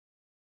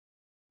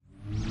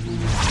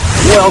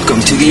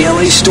Welcome to the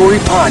LA Story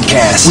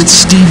Podcast with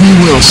Stevie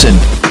Wilson.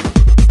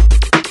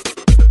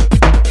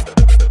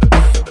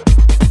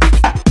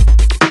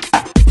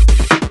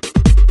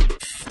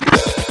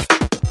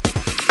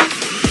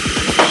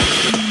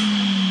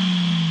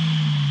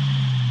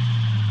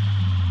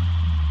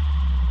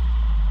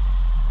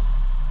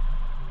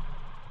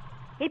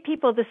 Hey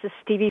people, this is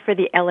Stevie for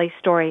the LA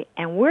Story,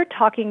 and we're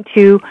talking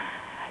to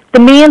the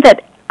man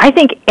that I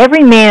think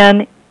every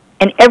man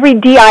and every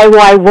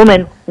DIY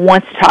woman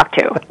wants to talk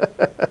to.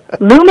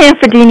 Lou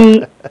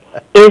Manfredini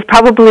is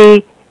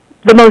probably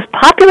the most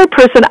popular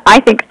person I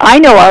think I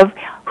know of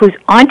who's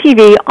on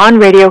TV, on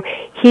radio.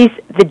 He's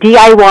the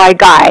DIY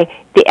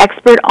guy, the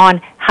expert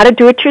on how to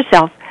do it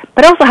yourself,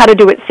 but also how to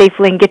do it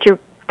safely and get your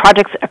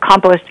projects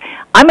accomplished.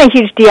 I'm a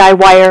huge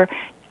DIYer.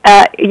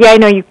 I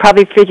know you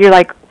probably figure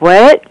like,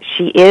 what?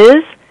 She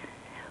is?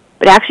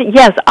 But actually,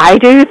 yes, I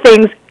do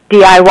things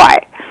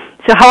DIY.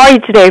 So how are you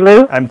today,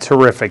 Lou? I'm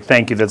terrific,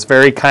 thank you. That's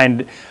very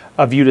kind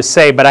of you to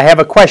say, but I have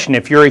a question.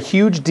 If you're a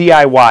huge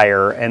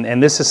DIYer,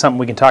 and this is something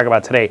we can talk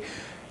about today,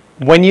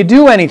 when you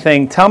do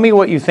anything, tell me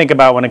what you think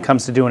about when it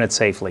comes to doing it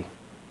safely.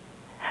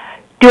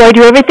 Do I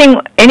do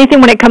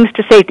anything when it comes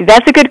to safety?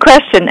 That's a good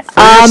question.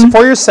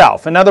 For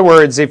yourself. In other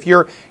words,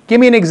 give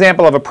me an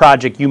example of a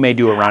project you may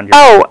do around your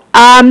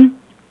house.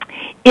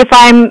 If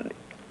I'm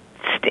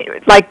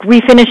like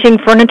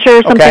refinishing furniture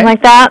or something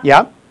like that,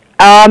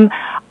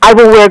 I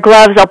will wear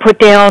gloves. I'll put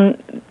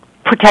down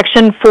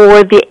protection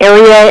for the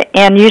area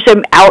and usually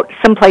I'm out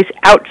someplace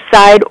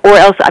outside, or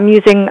else I'm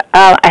using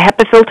a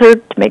HEPA filter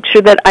to make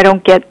sure that I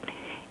don't get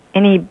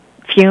any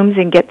fumes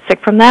and get sick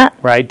from that.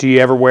 Right. Do you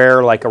ever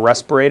wear like a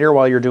respirator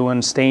while you're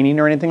doing staining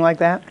or anything like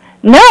that?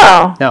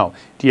 No. No.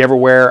 Do you ever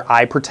wear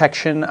eye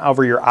protection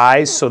over your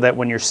eyes so that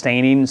when you're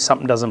staining,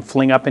 something doesn't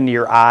fling up into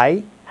your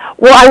eye?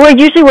 Well, I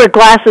usually wear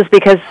glasses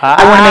because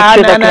I want to make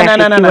sure that I can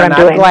actually see what I'm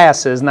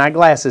doing. Not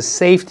glasses,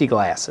 safety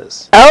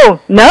glasses.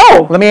 Oh,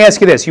 no. Let me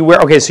ask you this.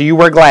 So you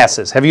wear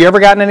glasses. Have you ever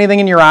gotten anything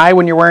in your eye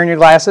when you're wearing your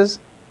glasses?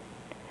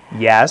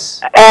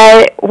 Yes.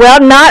 Well,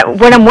 not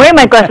when I'm wearing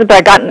my glasses,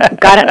 but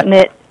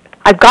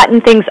I've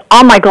gotten things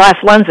on my glass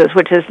lenses,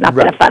 which has not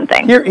been a fun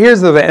thing.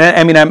 Here's the thing.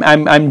 I mean,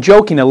 I'm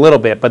joking a little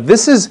bit, but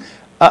this is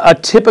a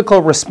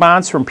typical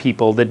response from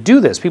people that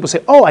do this. People say,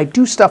 "Oh, I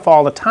do stuff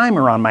all the time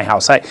around my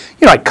house. I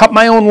cut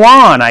my own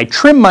lawn. I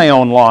trim my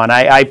own lawn.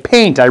 I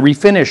paint. I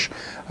refinish."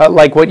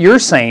 Like what you're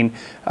saying,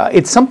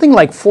 it's something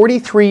like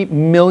 43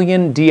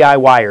 million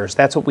DIYers.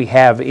 That's what we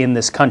have in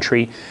this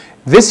country.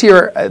 This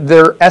year,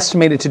 they're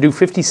estimated to do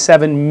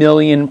 57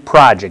 million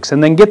projects.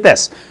 And then get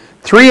this.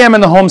 3M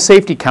and the Home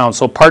Safety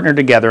Council partnered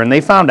together, and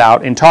they found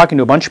out in talking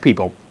to a bunch of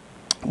people,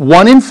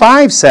 1 in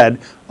 5 said,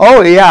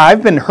 "Oh yeah,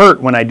 I've been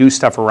hurt when I do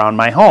stuff around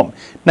my home."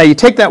 Now you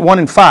take that 1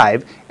 in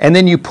 5 and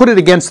then you put it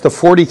against the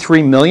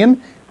 43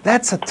 million,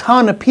 that's a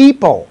ton of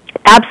people.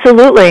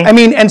 Absolutely. I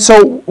mean, and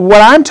so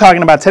what I'm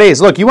talking about today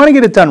is, look, you want to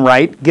get it done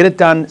right, get it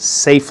done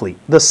safely.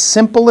 The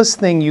simplest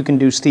thing you can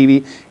do,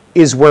 Stevie,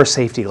 is wear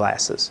safety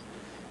glasses.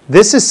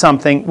 This is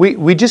something,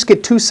 we just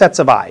get 2 sets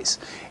of eyes.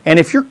 And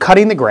if you're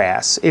cutting the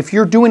grass, if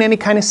you're doing any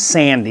kind of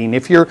sanding,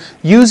 if you're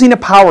using a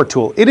power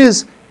tool, it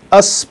is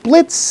a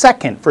split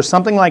second for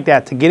something like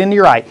that to get into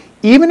your eye,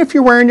 even if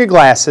you're wearing your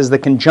glasses, that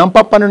can jump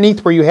up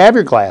underneath where you have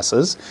your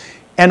glasses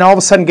and all of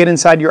a sudden get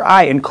inside your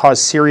eye and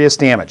cause serious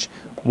damage.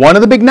 One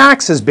of the big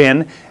knocks has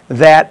been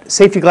that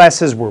safety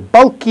glasses were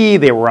bulky,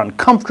 they were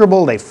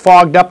uncomfortable, they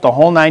fogged up the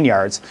whole 9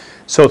 yards.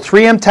 So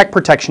 3M Tekk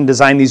Protection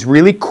designed these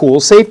really cool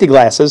safety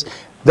glasses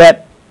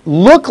that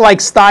look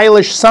like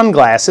stylish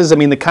sunglasses. I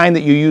mean, the kind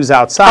that you use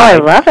outside.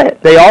 Oh, I love it.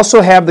 They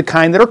also have the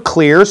kind that are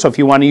clear, so if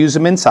you want to use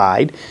them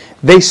inside.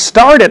 They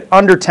start at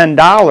under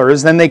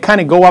 $10, then they kind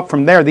of go up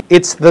from there.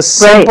 It's the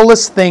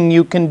simplest thing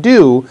you can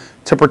do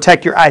to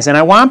protect your eyes. And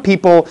I want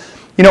people,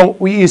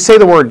 you say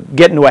the word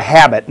get into a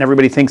habit, and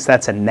everybody thinks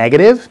that's a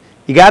negative.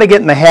 You got to get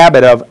in the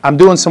habit of, I'm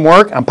doing some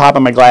work, I'm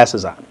popping my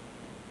glasses on.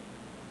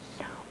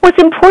 Well,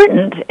 it's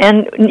important,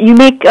 and you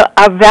make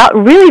a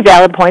really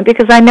valid point,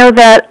 because I know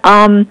that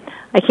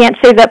I can't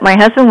say that my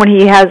husband, when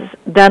he has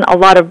done a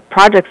lot of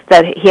projects,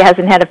 that he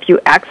hasn't had a few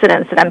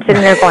accidents, and I'm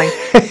sitting there going,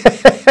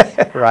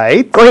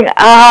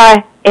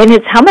 and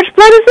it's, how much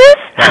blood is this?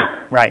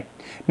 Right.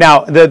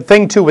 Now, the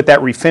thing, too, with that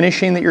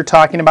refinishing that you're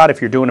talking about,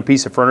 if you're doing a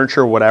piece of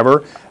furniture or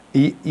whatever,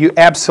 you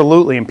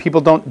absolutely, and people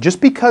don't,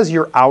 just because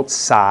you're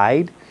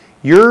outside,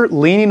 you're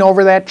leaning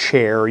over that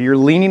chair, you're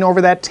leaning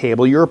over that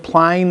table, you're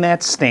applying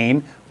that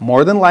stain.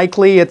 More than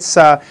likely, it's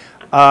an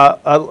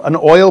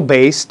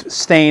oil-based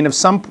stain of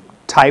some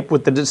type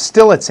with the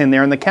distillates in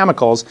there and the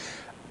chemicals.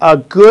 A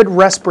good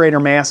respirator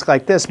mask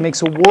like this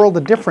makes a world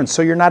of difference,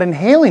 so you're not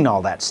inhaling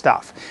all that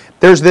stuff.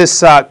 There's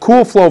this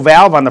cool flow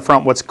valve on the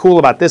front. What's cool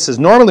about this is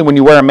normally when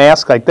you wear a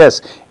mask like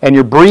this and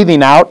you're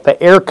breathing out,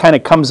 the air kind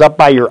of comes up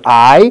by your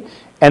eye,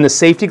 and the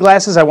safety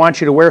glasses I want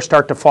you to wear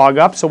start to fog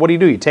up. So what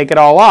do? You take it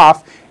all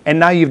off, and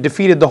now you've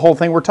defeated the whole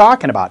thing we're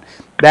talking about.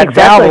 That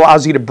valve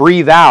allows you to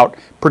breathe out,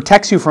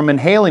 protects you from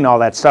inhaling all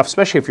that stuff,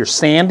 especially if you're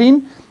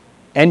sanding,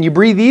 and you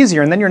breathe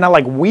easier, and then you're not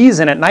like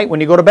wheezing at night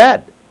when you go to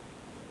bed.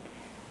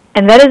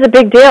 And that is a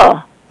big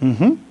deal.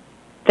 Mm-hmm.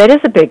 That is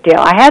a big deal.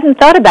 I hadn't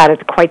thought about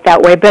it quite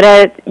that way,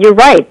 but you're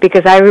right,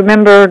 because I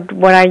remember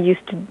when I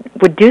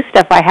would do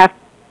stuff, I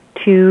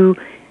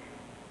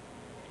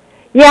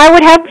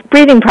would have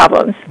breathing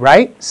problems.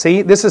 Right?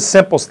 See, this is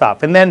simple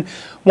stuff. And then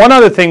one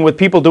other thing with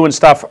people doing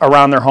stuff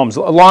around their homes,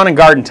 lawn and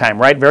garden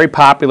time, right? Very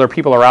popular.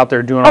 People are out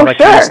there doing all that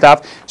kind of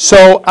stuff.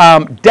 So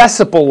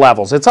decibel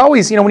levels. It's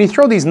always, when you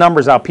throw these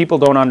numbers out, people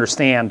don't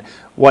understand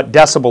what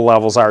decibel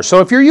levels are. So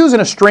if you're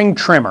using a string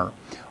trimmer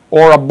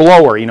or a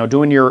blower,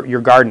 doing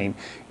your gardening,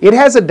 it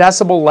has a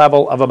decibel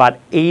level of about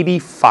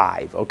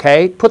 85,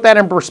 okay? Put that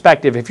in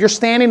perspective. If you're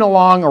standing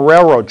along a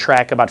railroad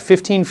track about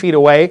 15 feet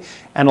away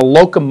and a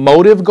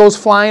locomotive goes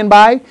flying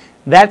by,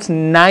 that's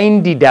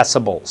 90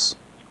 decibels.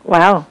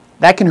 Wow.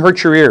 That can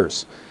hurt your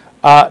ears.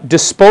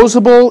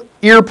 Disposable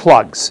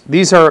earplugs.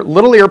 These are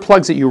little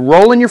earplugs that you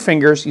roll in your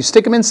fingers, you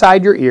stick them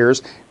inside your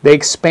ears, they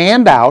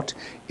expand out.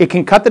 It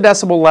can cut the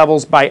decibel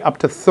levels by up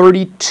to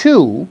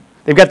 32.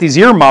 They've got these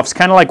ear muffs,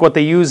 kind of like what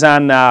they use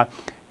on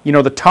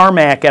the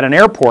tarmac at an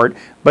airport,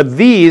 but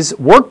these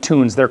work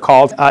tunes, they're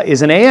called,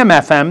 is an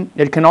AM/FM.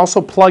 It can also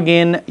plug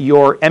in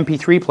your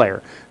MP3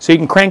 player, so you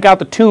can crank out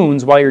the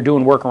tunes while you're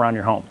doing work around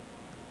your home.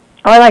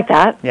 Oh, I like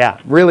that. Yeah,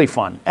 really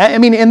fun.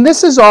 And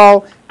this is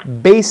all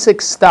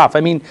basic stuff.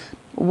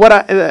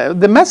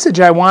 The message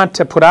I want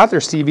to put out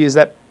there, Stevie, is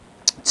that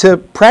to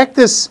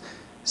practice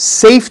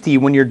safety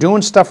when you're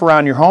doing stuff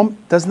around your home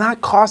does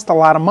not cost a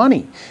lot of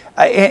money.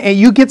 And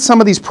you get some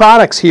of these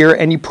products here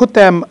and you put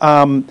them,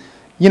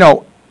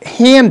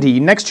 handy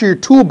next to your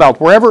tool belt,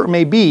 wherever it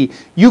may be.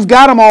 You've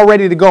got them all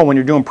ready to go when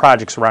you're doing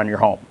projects around your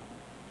home.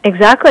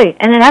 Exactly.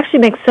 And it actually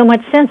makes so much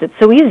sense. It's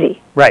so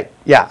easy. Right.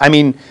 Yeah.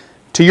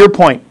 To your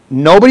point,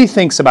 nobody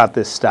thinks about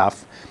this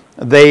stuff.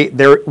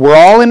 We're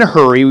all in a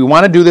hurry. We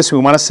want to do this. We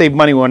want to save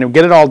money. We want to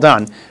get it all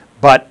done.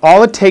 But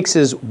all it takes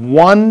is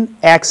one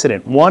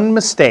accident, one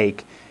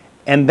mistake,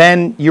 and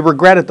then you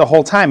regret it the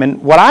whole time.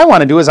 And what I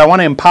want to do is I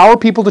want to empower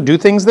people to do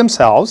things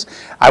themselves.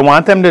 I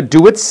want them to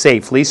do it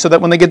safely so that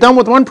when they get done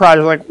with one project,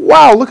 they're like,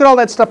 wow, look at all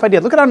that stuff I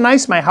did. Look at how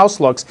nice my house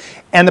looks.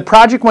 And the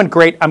project went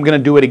great. I'm going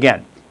to do it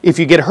again. If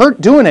you get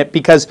hurt doing it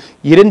because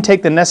you didn't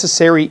take the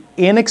necessary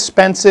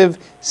inexpensive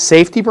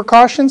safety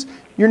precautions,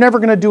 you're never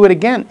going to do it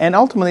again. And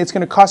ultimately, it's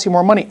going to cost you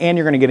more money and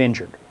you're going to get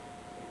injured.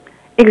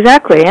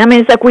 Exactly.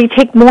 It's like we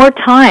take more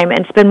time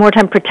and spend more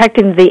time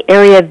protecting the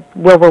area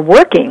where we're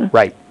working.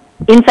 Right.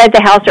 Inside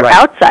the house or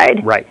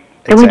outside. Right.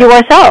 Than we do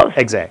ourselves.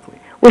 Exactly.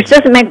 Which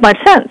doesn't make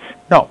much sense.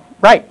 No.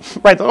 Right.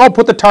 Oh,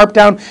 put the tarp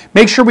down.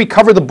 Make sure we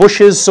cover the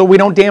bushes so we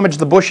don't damage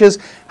the bushes.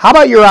 How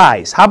about your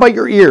eyes? How about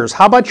your ears?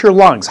 How about your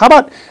lungs? How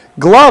about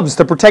gloves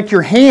to protect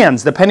your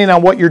hands, depending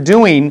on what you're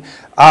doing?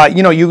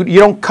 You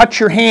don't cut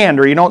your hand,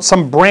 or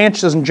some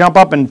branch doesn't jump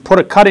up and put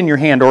a cut in your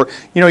hand, or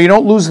you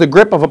don't lose the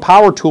grip of a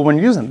power tool when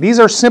you're using it. These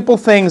are simple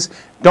things,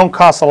 don't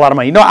cost a lot of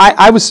money.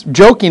 I was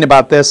joking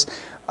about this.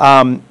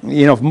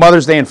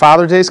 Mother's Day and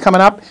Father's Day is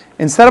coming up.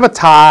 Instead of a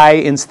tie,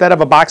 instead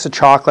of a box of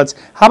chocolates,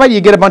 how about you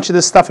get a bunch of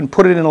this stuff and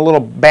put it in a little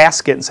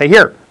basket and say,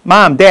 here,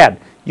 Mom, Dad,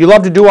 you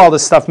love to do all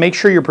this stuff. Make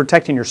sure you're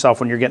protecting yourself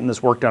when you're getting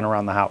this work done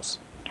around the house.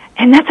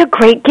 And that's a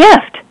great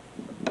gift.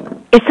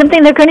 It's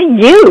something they're going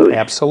to use.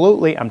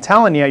 Absolutely. I'm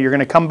telling you, you're going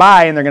to come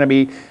by and they're going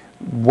to be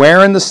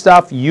wearing the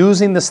stuff,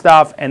 using the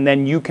stuff, and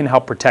then you can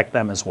help protect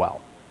them as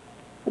well.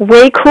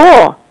 Way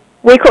cool.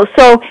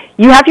 So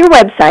you have your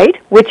website,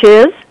 which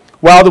is?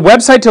 Well, the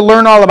website to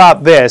learn all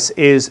about this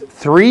is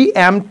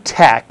 3M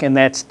Tekk, and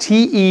that's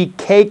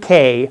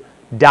TEKK.com.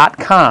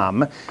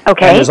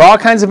 Okay. And there's all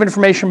kinds of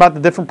information about the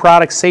different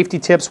products, safety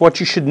tips, what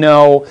you should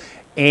know,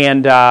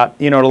 and to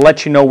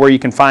let you know where you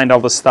can find all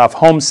this stuff.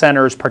 Home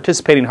centers,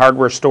 participating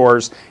hardware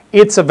stores.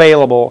 It's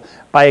available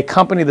by a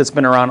company that's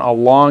been around a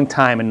long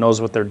time and knows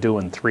what they're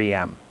doing,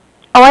 3M.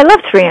 Oh, I love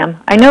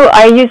 3M. I know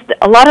I used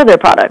a lot of their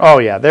products. Oh,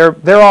 yeah.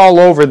 They're all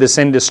over this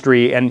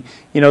industry, and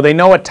they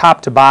know it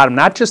top to bottom,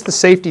 not just the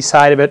safety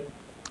side of it,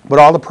 but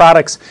all the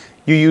products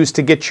you use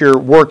to get your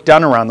work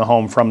done around the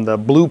home, from the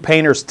blue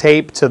painter's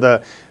tape to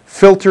the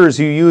filters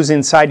you use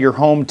inside your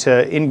home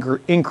to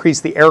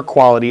increase the air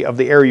quality of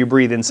the air you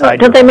breathe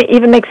inside your home. Don't they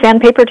even make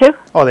sandpaper too?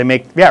 Oh, they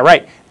make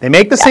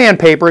the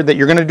sandpaper that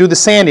you're going to do the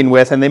sanding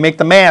with, and they make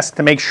the mask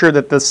to make sure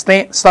that the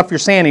stuff you're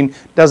sanding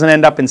doesn't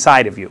end up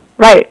inside of you.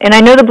 Right, and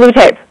I know the blue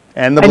tape.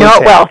 And the blue tape. I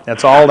know it well.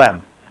 That's all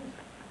them.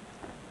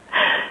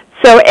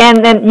 So,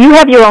 and then you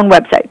have your own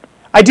website.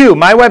 I do.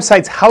 My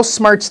website's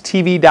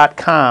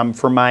housesmartstv.com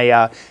for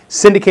my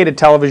syndicated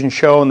television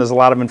show, and there's a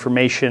lot of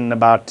information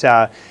about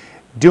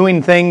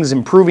doing things,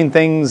 improving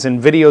things,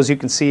 and videos you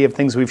can see of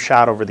things we've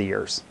shot over the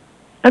years.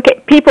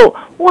 Okay, people,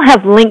 we'll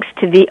have links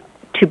to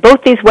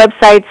both these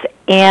websites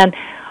and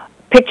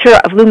picture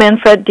of Lou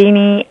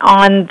Manfredini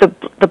on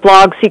the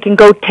blog, so you can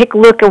go take a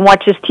look and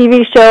watch his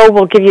TV show.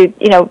 We'll give you,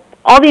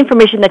 all the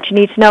information that you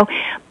need to know.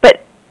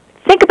 But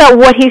think about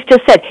what he's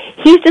just said.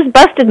 He's just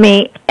busted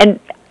me and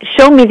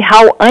shown me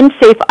how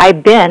unsafe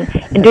I've been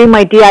in doing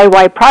my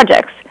DIY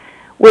projects,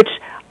 which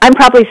I'm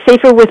probably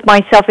safer with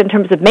myself in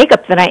terms of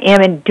makeup than I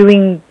am in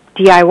doing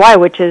DIY,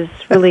 which is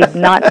really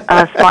not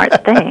a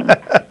smart thing.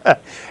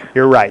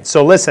 You're right.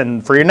 So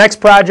listen, for your next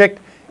project,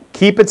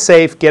 keep it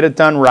safe, get it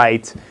done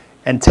right,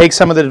 and take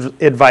some of the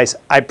advice.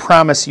 I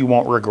promise you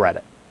won't regret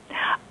it.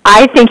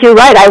 I think you're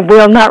right. I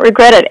will not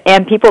regret it.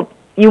 And people,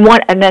 you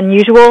want an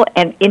unusual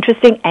and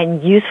interesting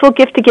and useful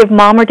gift to give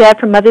mom or dad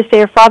for Mother's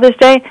Day or Father's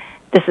Day?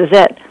 This is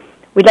it.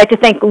 We'd like to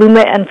thank Lou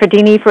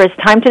Manfredini for his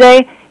time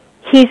today.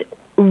 He's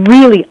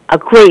really a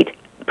great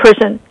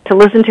person to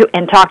listen to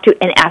and talk to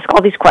and ask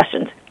all these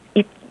questions.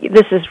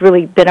 This has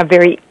really been a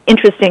very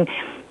interesting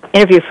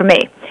interview for me.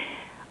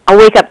 A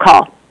wake-up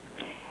call.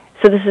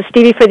 So this is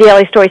Stevie for the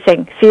LA Story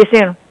saying, see you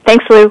soon.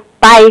 Thanks, Lou.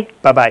 Bye.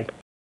 Bye-bye.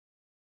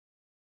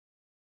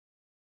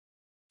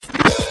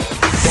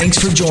 Thanks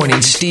for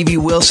joining Stevie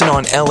Wilson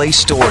on LA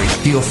Story.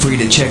 Feel free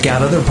to check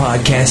out other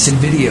podcasts and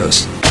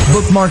videos.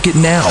 Bookmark it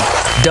now.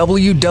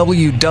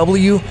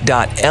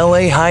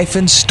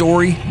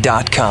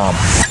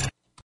 www.la-story.com.